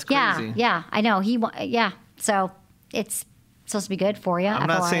 Wow, that's crazy. Yeah, I know. So it's supposed to be good for you. I'm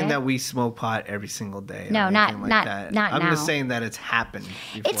not saying that we smoke pot every single day. No, not that. Not I'm now. just saying that it's happened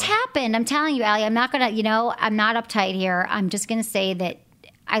before. It's happened. I'm telling you, Allie. I'm not gonna. I'm not uptight here. I'm just gonna say that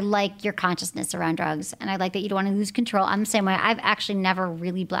I like your consciousness around drugs, and I like that you don't want to lose control. I'm the same way. I've actually never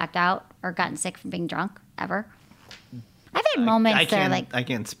really blacked out or gotten sick from being drunk ever. I've had moments that are like I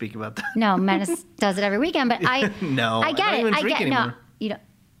can't speak about that. No, Menace does it every weekend, but I no, I get I don't it. even I drink get anymore. no. You don't.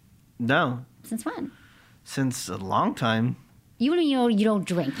 No. Since when? Since a long time. You don't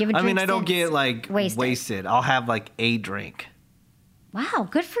drink. You haven't I mean, I don't since get wasted. I'll have a drink. Wow,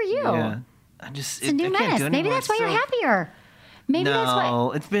 good for you. Yeah. It's a new Menace. Maybe that's why you're happier. Maybe that's why.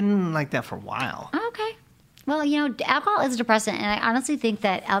 No, it's been like that for a while. Oh, okay. Well, alcohol is a depressant, and I honestly think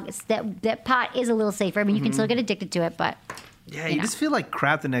that that pot is a little safer. I mean, you can still get addicted to it, but yeah, you just feel like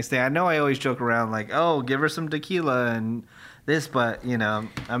crap the next day. I know I always joke around like, "Oh, give her some tequila and this," but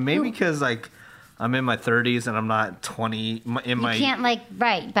maybe because I'm in my 30s and I'm not 20. You can't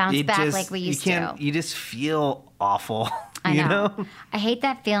bounce back like we used to. You just feel awful. I know. I hate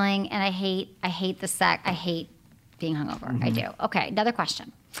that feeling, and I hate the sex. I hate being hungover. I do. Okay, another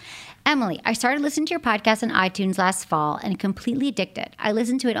question. Emily, I started listening to your podcast on iTunes last fall and completely addicted. I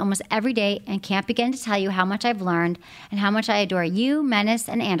listen to it almost every day and can't begin to tell you how much I've learned and how much I adore you, Menace,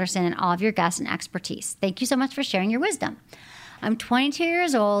 and Anderson, and all of your guests and expertise. Thank you so much for sharing your wisdom. I'm 22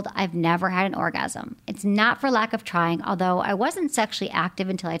 years old. I've never had an orgasm. It's not for lack of trying, although I wasn't sexually active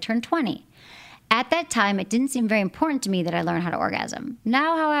until I turned 20. At that time, it didn't seem very important to me that I learn how to orgasm.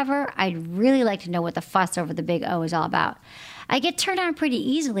 Now, however, I'd really like to know what the fuss over the big O is all about. I get turned on pretty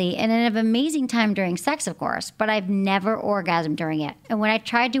easily and I have an amazing time during sex, of course, but I've never orgasmed during it. And when I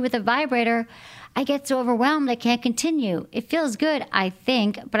try to do with a vibrator, I get so overwhelmed I can't continue. It feels good, I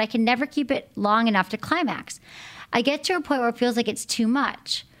think, but I can never keep it long enough to climax. I get to a point where it feels like it's too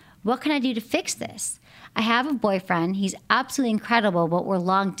much. What can I do to fix this? I have a boyfriend. He's absolutely incredible, but we're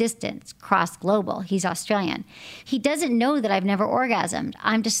long distance, cross global. He's Australian. He doesn't know that I've never orgasmed.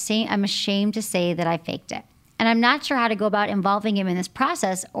 I'm ashamed to say that I faked it. And I'm not sure how to go about involving him in this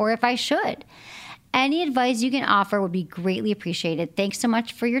process or if I should. Any advice you can offer would be greatly appreciated. Thanks so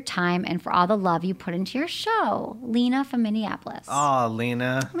much for your time and for all the love you put into your show. Lena from Minneapolis. Oh,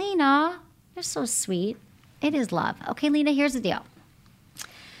 Lena. Lena, you're so sweet. It is love. Okay, Lena, here's the deal.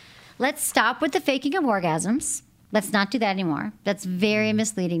 Let's stop with the faking of orgasms. Let's not do that anymore. That's very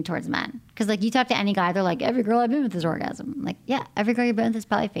misleading towards men. Because, you talk to any guy, they're like, every girl I've been with is orgasm. I'm like, yeah, every girl you've been with has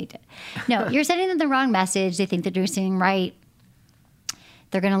probably faked it. No, you're sending them the wrong message. They think they're doing something right.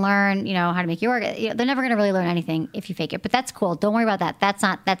 They're going to learn, how to make you orgasm. They're never going to really learn anything if you fake it. But that's cool. Don't worry about that. That's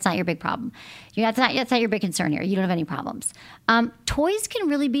not your big problem. That's not your big concern here. You don't have any problems. Toys can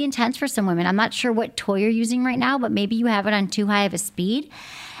really be intense for some women. I'm not sure what toy you're using right now, but maybe you have it on too high of a speed.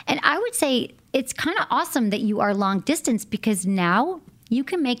 And I would say it's kind of awesome that you are long distance because now you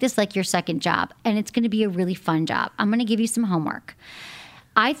can make this like your second job and it's going to be a really fun job. I'm going to give you some homework.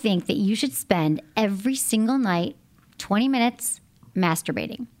 I think that you should spend every single night 20 minutes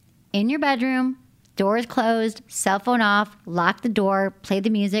masturbating in your bedroom, doors closed, cell phone off, lock the door, play the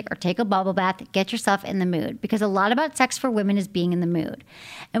music, or take a bubble bath. Get yourself in the mood because a lot about sex for women is being in the mood.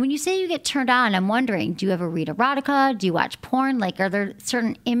 And when you say you get turned on, I'm wondering, do you ever read erotica? Do you watch porn? Are there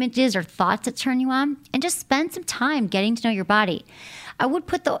certain images or thoughts that turn you on? And just spend some time getting to know your body.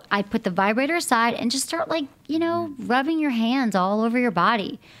 I'd put the vibrator aside and just start rubbing your hands all over your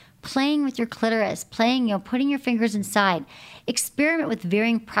body, playing with your clitoris, putting your fingers inside. Experiment with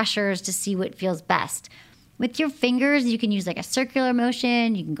varying pressures to see what feels best. With your fingers, you can use like a circular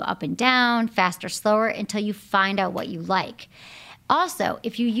motion. You can go up and down, faster, slower, until you find out what you like. Also,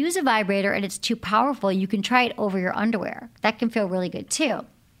 if you use a vibrator and it's too powerful, you can try it over your underwear. That can feel really good too.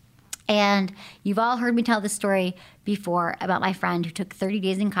 And you've all heard me tell this story before about my friend who took 30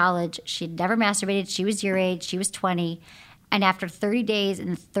 days in college. She'd never masturbated. She was your age. She was 20. And after 30 days in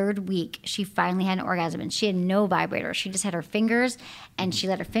the third week, she finally had an orgasm. And she had no vibrator. She just had her fingers, and she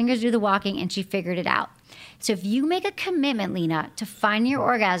let her fingers do the walking, and she figured it out. So if you make a commitment, Lena, to find your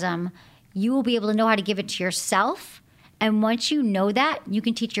orgasm, you will be able to know how to give it to yourself. And once you know that, you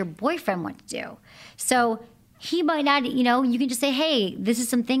can teach your boyfriend what to do. So he might not, you can just say, hey, this is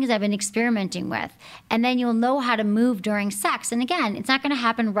some things I've been experimenting with. And then you'll know how to move during sex. And again, it's not going to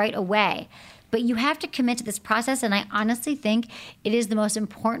happen right away. But you have to commit to this process, and I honestly think it is the most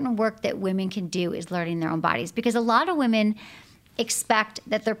important work that women can do is learning their own bodies. Because a lot of women expect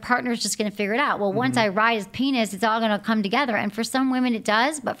that their partner is just going to figure it out. Well, once I ride his penis, it's all going to come together. And for some women it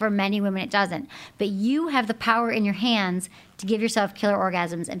does, but for many women it doesn't. But you have the power in your hands to give yourself killer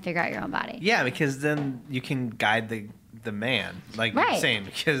orgasms and figure out your own body. Yeah, because then you can guide the man, like you're saying,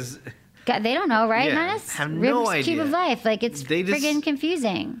 because... God, they don't know, right? Yeah, Not us. have no Rubik's Cube idea. of life. Like, it's friggin'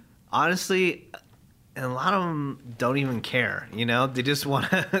 confusing. Honestly, and a lot of them don't even care. They just want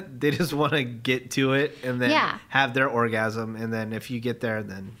to get to it and then have their orgasm, and then if you get there,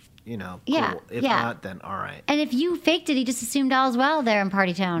 then cool. If not, then all right. And if you faked it, he just assumed all is well there in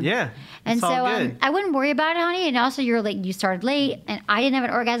Party Town. Yeah, and so I wouldn't worry about it, honey. And also, you started late, and I didn't have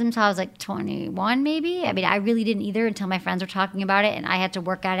an orgasm until I was like 21, maybe. I mean, I really didn't either until my friends were talking about it, and I had to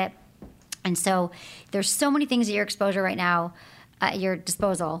work at it. And so there's so many things at your exposure right now. At your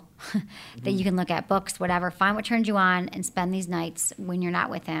disposal that you can look at, books, whatever. Find what turns you on and spend these nights when you're not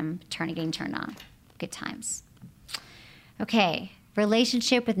with him getting turned on. Good times. Okay,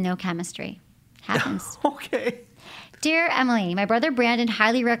 relationship with no chemistry. Happens. Okay. Dear Emily, my brother Brandon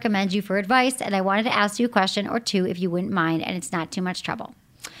highly recommends you for advice, and I wanted to ask you a question or two if you wouldn't mind, and it's not too much trouble.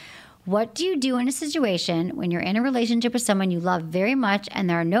 What do you do in a situation when you're in a relationship with someone you love very much and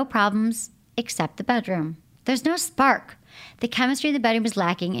there are no problems except the bedroom? There's no spark. The chemistry in the bedroom is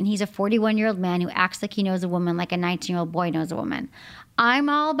lacking, and he's a 41-year-old man who acts like he knows a woman like a 19-year-old boy knows a woman. I'm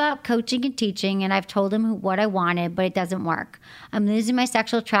all about coaching and teaching, and I've told him what I wanted, but it doesn't work. I'm losing my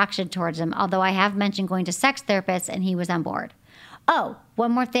sexual attraction towards him, although I have mentioned going to sex therapists, and he was on board. Oh,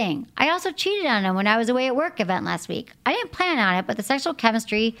 one more thing. I also cheated on him when I was away at work event last week. I didn't plan on it, but the sexual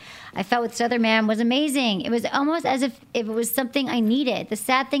chemistry I felt with this other man was amazing. It was almost as if it was something I needed. The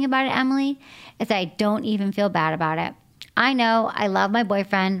sad thing about it, Emily, is that I don't even feel bad about it. I know I love my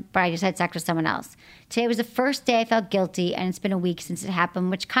boyfriend, but I just had sex with someone else. Today was the first day I felt guilty, and it's been a week since it happened,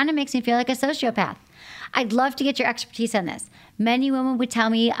 which kind of makes me feel like a sociopath. I'd love to get your expertise on this. Many women would tell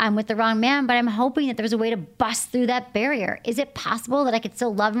me I'm with the wrong man, but I'm hoping that there's a way to bust through that barrier. Is it possible that I could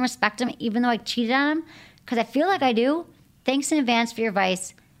still love and respect him even though I cheated on him? Because I feel like I do. Thanks in advance for your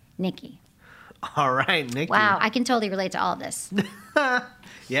advice, Nikki. All right, Nikki. Wow, I can totally relate to all of this.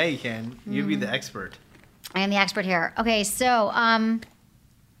 Yeah, you can. You'd be the expert. I am the expert here. Okay, so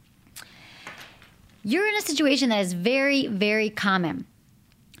you're in a situation that is very, very common.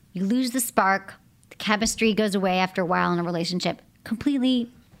 You lose the spark. The chemistry goes away after a while in a relationship. Completely,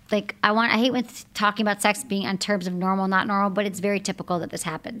 I hate when talking about sex being on terms of normal, not normal, but it's very typical that this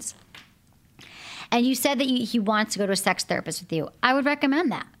happens. And you said that he wants to go to a sex therapist with you. I would recommend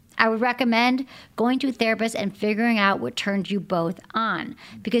that. I would recommend going to a therapist and figuring out what turns you both on,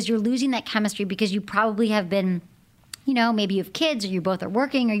 because you're losing that chemistry because you probably have been, maybe you have kids or you both are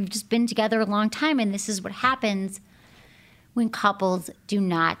working or you've just been together a long time. And this is what happens when couples do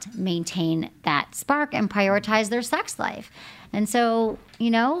not maintain that spark and prioritize their sex life. And so,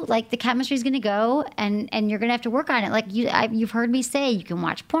 the chemistry is going to go and you're going to have to work on it. You've heard me say, you can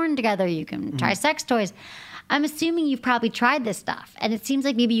watch porn together, you can try sex toys. I'm assuming you've probably tried this stuff, and it seems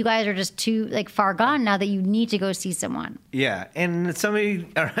like maybe you guys are just too far gone now that you need to go see someone. Yeah, and somebody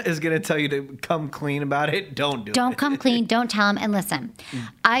is going to tell you to come clean about it. Don't do it. Don't come clean. Don't tell them. And listen,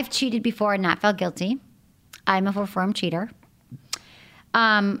 I've cheated before and not felt guilty. I'm a reformed cheater.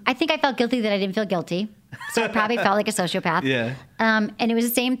 I think I felt guilty that I didn't feel guilty, so I probably felt like a sociopath. Yeah. And it was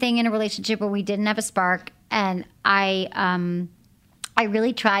the same thing in a relationship where we didn't have a spark, and I I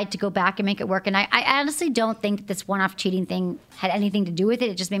really tried to go back and make it work. And I honestly don't think this one-off cheating thing had anything to do with it.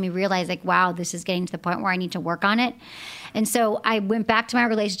 It just made me realize, like, wow, this is getting to the point where I need to work on it. And so I went back to my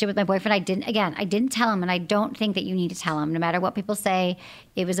relationship with my boyfriend. I didn't tell him, and I don't think that you need to tell him. No matter what people say,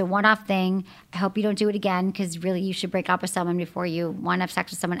 it was a one-off thing. I hope you don't do it again, because really you should break up with someone before you want to have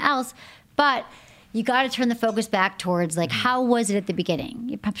sex with someone else. But you got to turn the focus back towards, like, how was it at the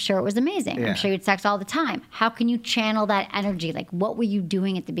beginning? I'm sure it was amazing. Yeah. I'm sure you had sex all the time. How can you channel that energy? Like, what were you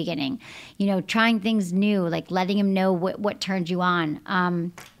doing at the beginning? You know, trying things new, like letting him know what turned you on.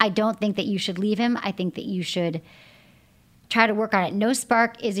 I don't think that you should leave him. I think that you should try to work on it. No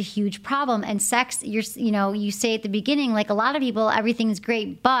spark is a huge problem. And sex, you say at the beginning, like a lot of people, everything's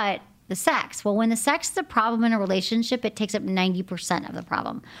great, but the sex. Well, when the sex is a problem in a relationship, it takes up 90% of the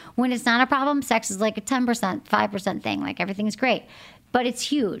problem. When it's not a problem, sex is like a 10%, 5% thing. Like everything's great. But it's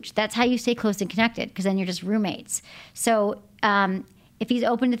huge. That's how you stay close and connected, because then you're just roommates. So if he's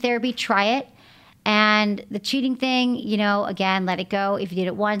open to therapy, try it. And the cheating thing, again, let it go. If you did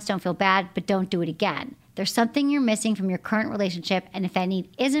it once, don't feel bad, but don't do it again. There's something you're missing from your current relationship, and if that need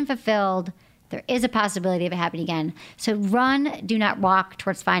isn't fulfilled, there is a possibility of it happening again. So run, do not walk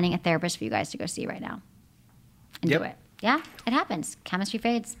towards finding a therapist for you guys to go see right now. And do it. Yeah, it happens. Chemistry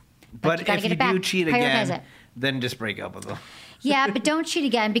fades. But if you do cheat again, it. then just break up with them. Yeah, but don't cheat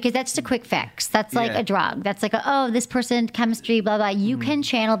again, because that's just a quick fix. That's like a drug. That's like, this person, chemistry, blah, blah. You can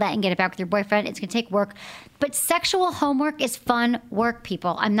channel that and get it back with your boyfriend. It's going to take work. But sexual homework is fun work,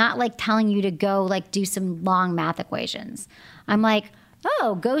 people. I'm not like telling you to go like do some long math equations. I'm like,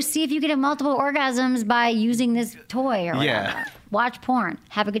 go see if you can have multiple orgasms by using this toy or whatever. Yeah. Watch porn.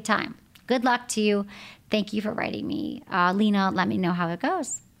 Have a good time. Good luck to you. Thank you for writing me. Lena, let me know how it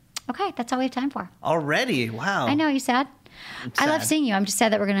goes. Okay, that's all we have time for. Already? Wow. I know, you sad? I love seeing you. I'm just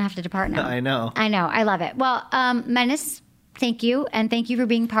sad that we're going to have to depart now. I know. I love it. Well, Menace, thank you. And thank you for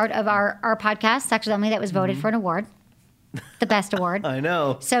being part of our podcast, Sex with Emily, that was voted for an award. The best award. I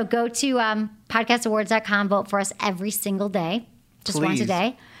know. So go to podcastawards.com, vote for us every single day. Just once a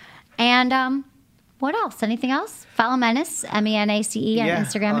day. And what else? Anything else? Follow Menace, MENACE, on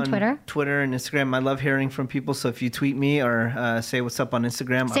Instagram and Twitter. Twitter and Instagram. I love hearing from people. So if you tweet me or say what's up on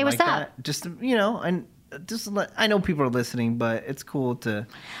Instagram, say what's up. That. Just, I know people are listening, but it's cool to.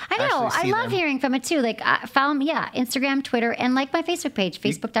 I know. I love them. hearing from it too. Like, follow me, Instagram, Twitter, and like my Facebook page,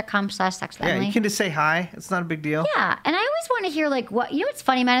 facebook.com/sexwithemily. Yeah, you can just say hi. It's not a big deal. Yeah, and I always want to hear like what what's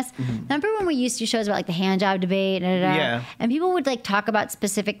funny, Menace. Remember when we used to do shows about like the hand job debate, Yeah, and people would like talk about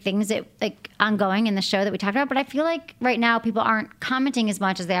specific things that like ongoing in the show that we talked about. But I feel like right now people aren't commenting as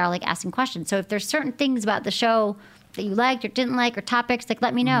much as they are like asking questions. So if there's certain things about the show that you liked or didn't like or topics, like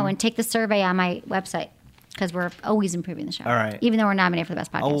let me know and take the survey on my website. Because we're always improving the show. All right. Even though we're nominated for the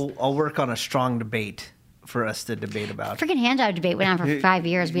best podcast. I'll work on a strong debate for us to debate about. Freaking hand job debate went on for 5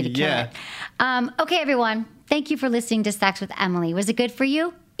 years. We had to kill it. Okay, everyone. Thank you for listening to Sex with Emily. Was it good for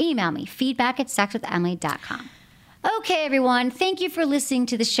you? Email me, feedback@sexwithemily.com. Okay, everyone. Thank you for listening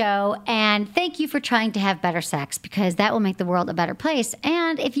to the show. And thank you for trying to have better sex, because that will make the world a better place.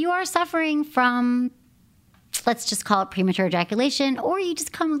 And if you are suffering from, let's just call it premature ejaculation, or you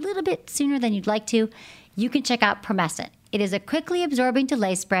just come a little bit sooner than you'd like to, you can check out Promescent. It is a quickly absorbing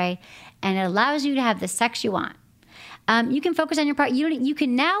delay spray, and it allows you to have the sex you want. You can focus on your part. You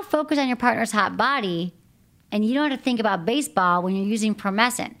can now focus on your partner's hot body, and you don't have to think about baseball when you're using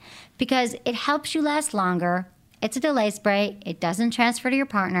Promescent, because it helps you last longer. It's a delay spray. It doesn't transfer to your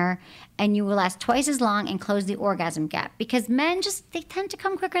partner, and you will last twice as long and close the orgasm gap, because men they tend to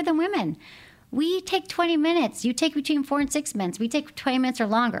come quicker than women. We take 20 minutes. You take between 4 and 6 minutes. We take 20 minutes or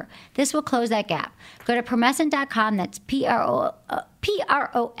longer. This will close that gap. Go to promescent.com. That's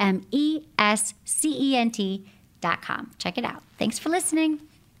PROMESCENT.com. Check it out. Thanks for listening.